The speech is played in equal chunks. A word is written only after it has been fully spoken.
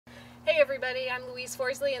Hey everybody, I'm Louise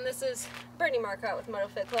Forsley and this is Marcotte with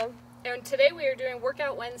MotoFit Club. And today we are doing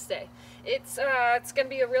Workout Wednesday. It's going to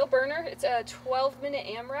be a real burner. It's a 12-minute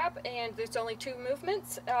AMRAP and there's only 2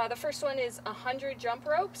 movements. The first one is 100 jump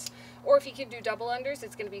ropes, or if you can do double unders,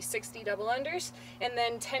 it's going to be 60 double unders, and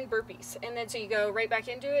then 10 burpees. And then so you go right back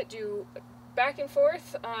into it, do back and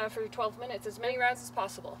forth for 12 minutes, as many rounds as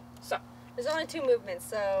possible. So there's only 2 movements,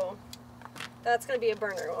 so that's going to be a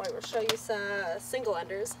burner. We'll show you some single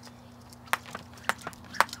unders.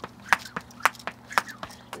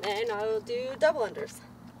 And I'll do double unders.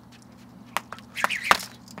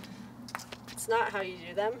 It's not how you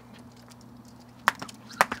do them.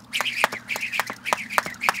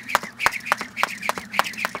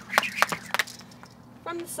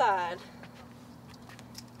 From the side.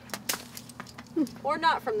 Or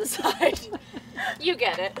not from the side. You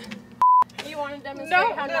get it. You want to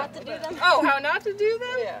demonstrate how not to do them? Oh, how not to do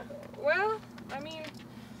them? Yeah. Well, I mean,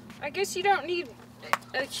 I guess you don't need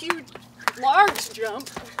a huge, large jump.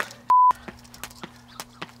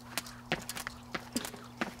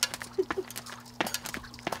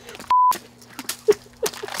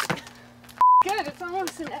 Good, it's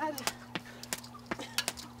almost an added.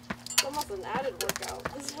 It's almost an added workout.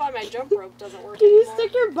 This is why my jump rope doesn't work Can you anymore.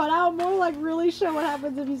 stick your butt out more? Like really show what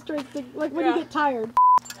happens if you straight stick, like when you get tired.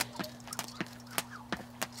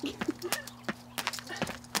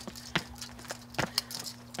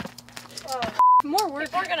 More work.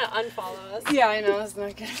 People are gonna unfollow us. Yeah, I know, it's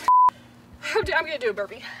not good. I'm gonna do a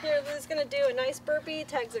burpee. Here, Liz is gonna do a nice burpee,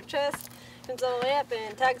 tags her chest, comes all the way up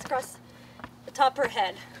and tags across the top of her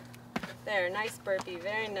head. There, nice burpee,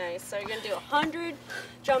 very nice. So you're gonna do 100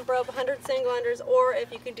 jump rope, 100 single unders, or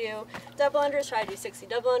if you can do double unders, try to do 60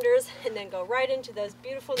 double unders, and then go right into those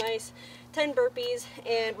beautiful, nice 10 burpees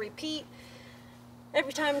and repeat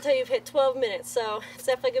every time until you've hit 12 minutes. So it's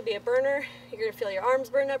definitely gonna be a burner. You're gonna feel your arms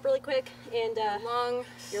burn up really quick, and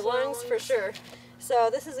your lungs for sure. So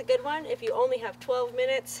this is a good one if you only have 12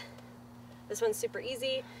 minutes. This one's super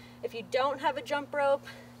easy. If you don't have a jump rope,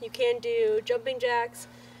 you can do jumping jacks,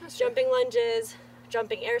 jumping lunges,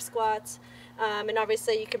 jumping air squats, and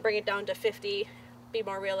obviously you can bring it down to 50, be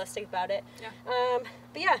more realistic about it. Yeah.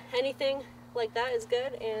 But yeah, anything like that is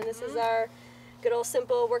good, and this is our good old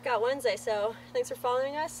simple Workout Wednesday. So thanks for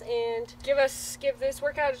following us, and give this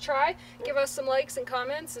workout a try. Give us some likes and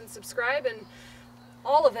comments and subscribe and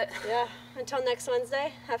all of it. yeah, until next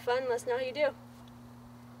Wednesday, have fun, let us know how you do.